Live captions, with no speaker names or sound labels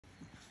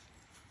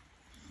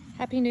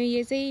Happy New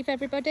Year's Eve,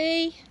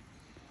 everybody.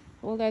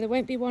 Although there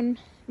won't be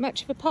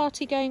much of a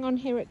party going on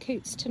here at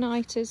Coots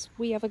tonight, as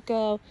we have a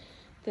girl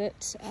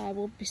that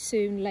will be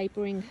soon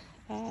labouring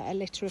a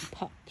litter of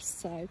pups.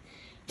 So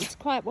it's a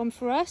quiet one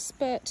for us,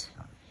 but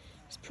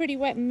it's pretty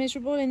wet and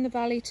miserable in the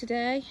valley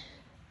today.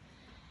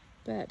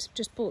 But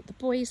just brought the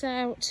boys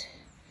out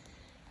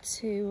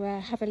to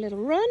have a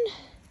little run.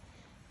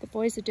 The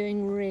boys are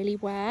doing really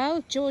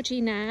well.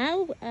 Georgie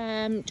now,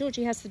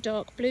 Georgie has the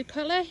dark blue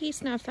colour.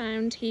 He's now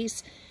found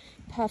his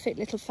perfect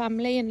little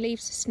family and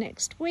leaves us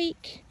next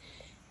week.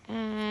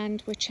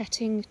 And we're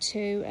chatting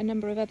to a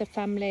number of other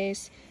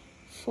families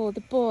for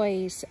the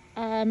boys.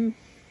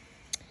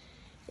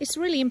 It's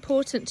really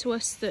important to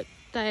us that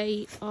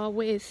they are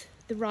with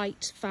the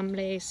right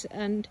families,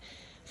 and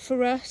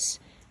for us,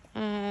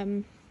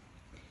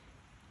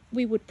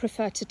 we would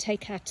prefer to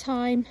take our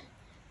time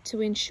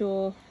to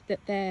ensure that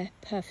they're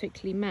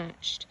perfectly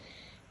matched.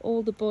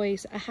 All the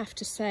boys, I have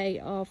to say,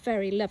 are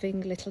very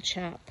loving little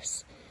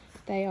chaps.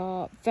 They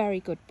are very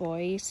good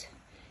boys.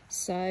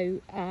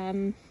 So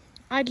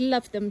I'd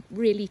love them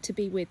really to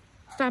be with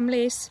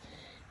families,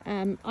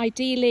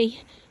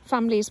 ideally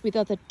families with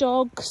other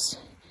dogs.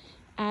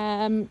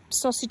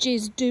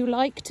 Sausages do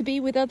like to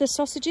be with other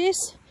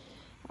sausages.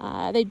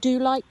 They do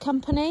like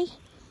company.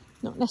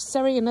 Not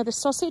necessarily another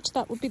sausage,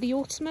 that would be the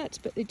ultimate,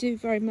 but they do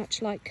very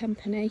much like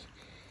company.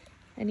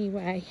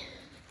 Anyway,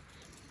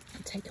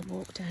 I'll take a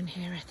walk down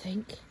here, I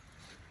think.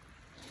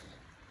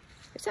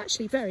 It's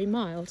actually very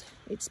mild.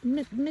 It's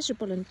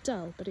miserable and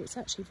dull, but it's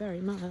actually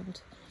very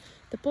mild.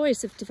 The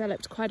boys have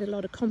developed quite a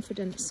lot of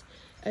confidence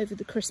over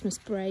the Christmas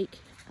break.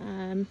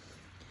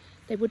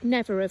 They would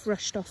never have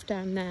rushed off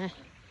down there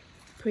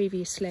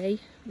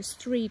previously. There's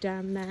 3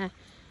 down there.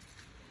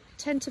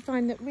 Tend to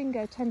find that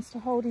Ringo tends to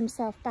hold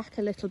himself back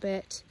a little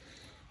bit.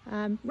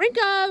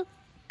 Ringo,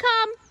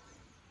 come!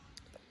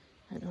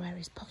 I don't know where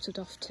he's potted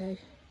off to.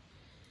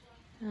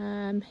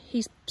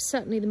 He's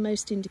certainly the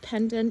most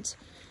independent.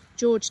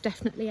 George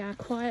definitely our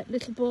quiet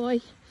little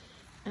boy,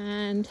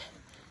 and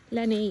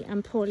Lenny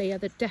and Paulie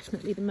are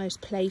definitely the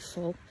most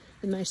playful,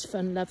 the most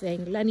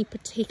fun-loving. Lenny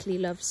particularly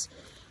loves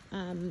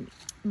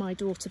my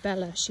daughter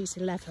Bella. She's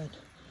 11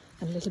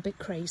 and a little bit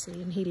crazy,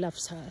 and he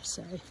loves her.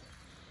 So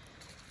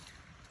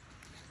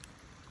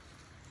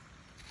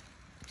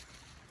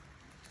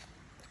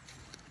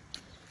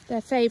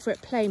their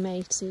favourite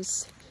playmate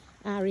is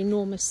our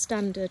enormous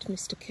standard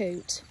Mr.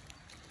 Coot,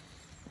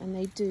 and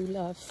they do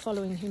love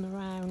following him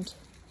around.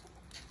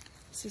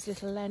 This is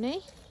little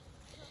Lenny.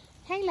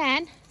 Hey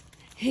Len.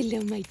 Hello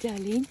my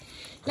darling.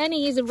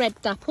 Lenny is a red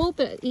dapple,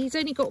 but he's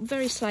only got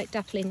very slight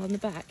dappling on the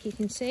back, you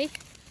can see.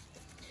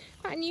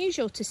 Quite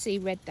unusual to see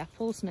red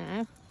dapples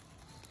now.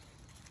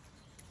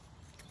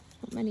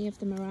 Not many of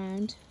them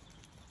around.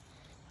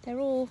 They're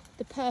all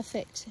the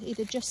perfect,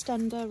 either just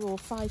under or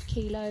 5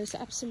 kilos,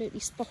 absolutely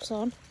spot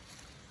on.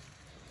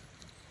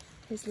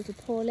 Here's little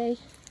Paulie.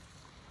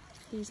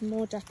 He's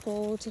more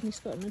dappled, and he's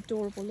got an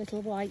adorable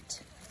little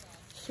white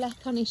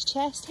fleck on his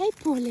chest. Hey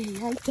Paulie,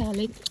 hey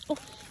darling. Oh,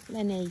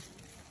 Lenny.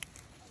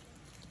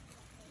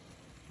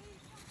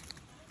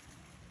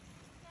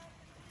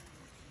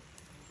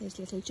 Here's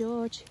little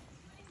George.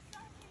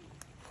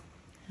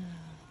 Oh.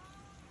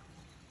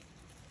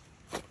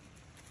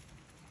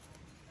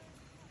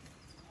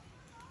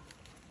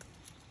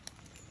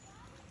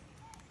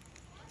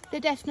 They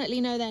definitely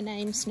know their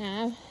names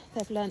now.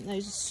 They've learnt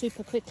those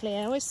super quickly.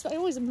 It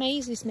always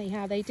amazes me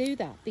how they do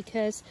that,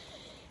 because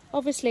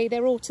obviously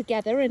they're all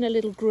together in a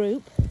little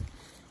group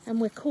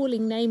and we're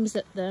calling names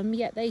at them,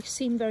 yet they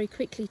seem very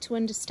quickly to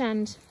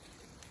understand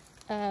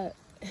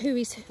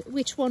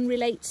which one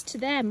relates to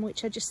them,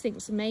 which I just think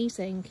is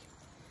amazing.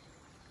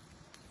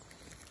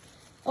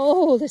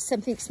 Oh, there's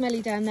something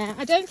smelly down there.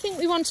 I don't think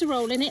we want to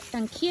roll in it,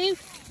 thank you.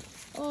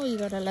 Oh, you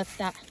gotta love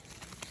that.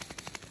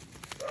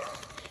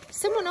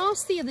 Someone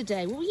asked the other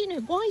day, well, you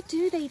know, why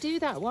do they do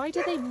that? Why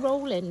do they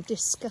roll in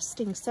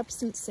disgusting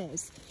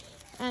substances?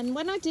 And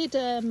when I did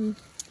a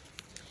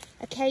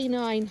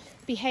canine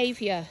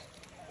behaviour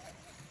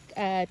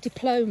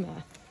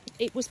diploma,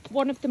 it was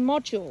one of the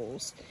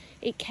modules.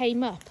 It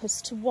came up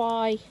as to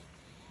why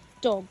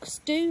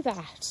dogs do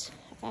that.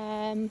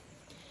 And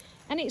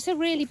it's a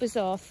really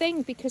bizarre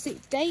thing, because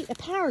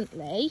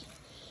apparently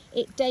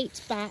it dates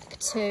back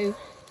to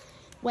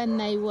when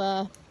they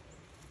were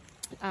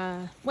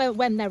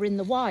when they're in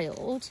the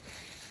wild,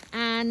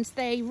 and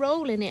they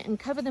roll in it and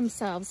cover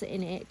themselves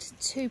in it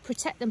to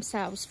protect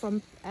themselves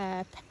from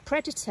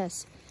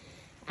predators.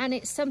 And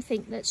it's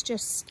something that's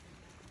just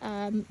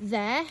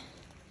there,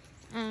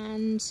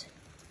 and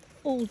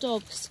all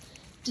dogs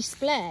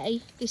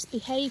display this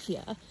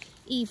behaviour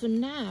even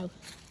now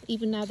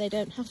they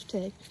don't have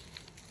to.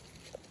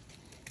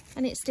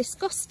 And it's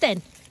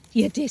disgusting.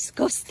 You're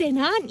disgusting,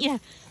 aren't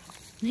you?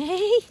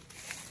 Hey?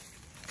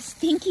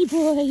 Stinky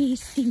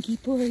boys, stinky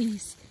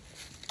boys.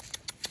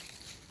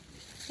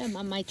 Come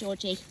on, my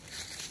Georgie.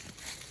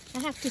 I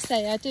have to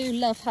say, I do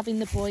love having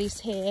the boys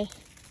here.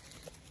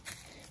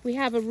 We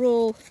have a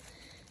rule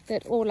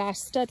that all our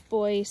stud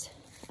boys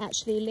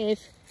actually live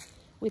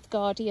with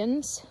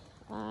guardians.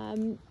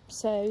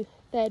 so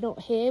they're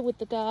not here with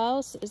the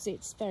girls as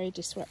it's very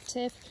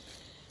disruptive.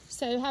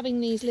 So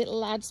having these little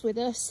lads with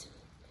us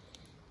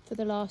for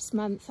the last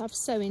month I've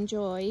so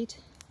enjoyed,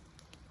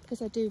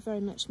 because I do very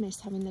much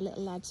miss having the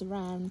little lads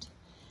around.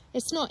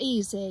 It's not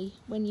easy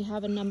when you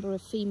have a number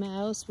of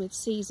females with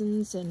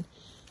seasons and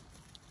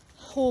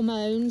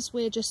hormones.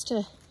 We're just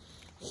a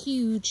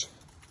huge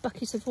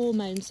bucket of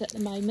hormones at the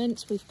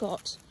moment. We've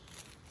got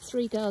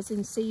 3 girls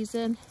in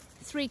season,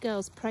 3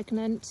 girls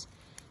pregnant,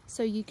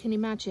 so you can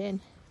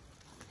imagine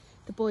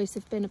the boys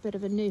have been a bit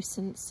of a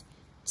nuisance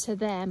to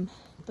them,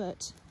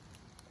 but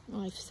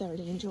I've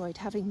thoroughly enjoyed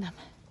having them.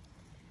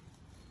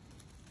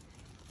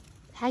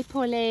 Hi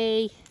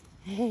Polly.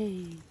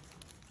 Hey.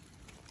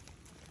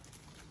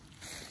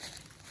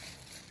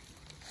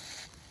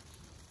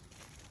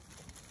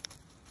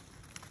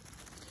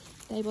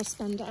 They will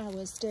spend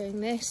hours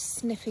doing this,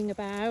 sniffing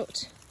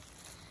about.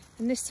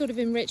 And this sort of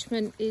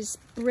enrichment is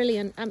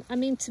brilliant. I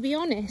mean, to be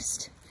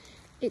honest,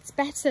 it's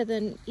better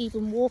than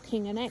even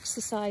walking and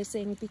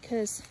exercising,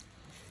 because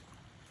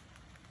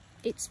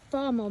it's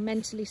far more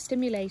mentally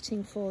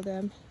stimulating for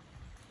them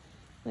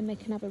when they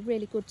can have a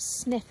really good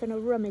sniff and a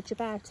rummage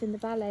about in the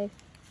valley.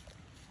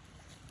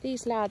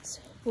 These lads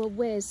will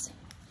whiz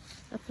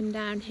up and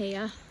down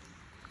here,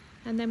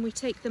 and then we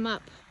take them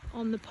up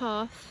on the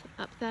path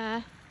up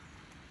there,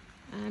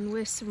 and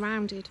we're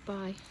surrounded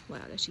by,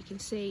 well, as you can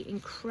see,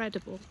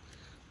 incredible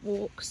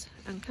walks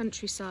and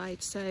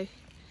countryside, so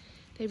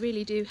they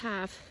really do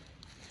have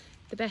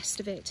the best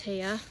of it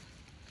here.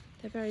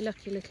 They're very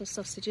lucky little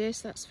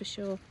sausages, that's for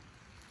sure.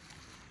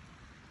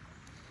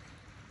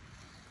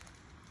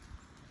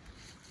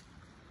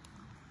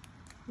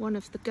 One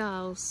of the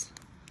girls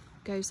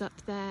goes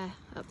up there,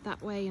 up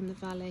that way in the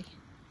valley.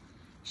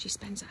 She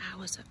spends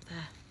hours up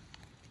there.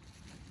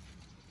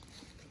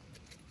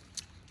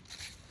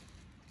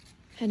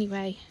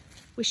 Anyway,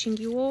 wishing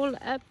you all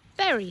a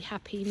very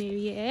happy new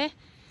year,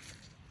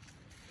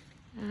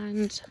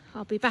 and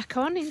I'll be back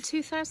on in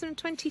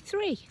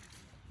 2023.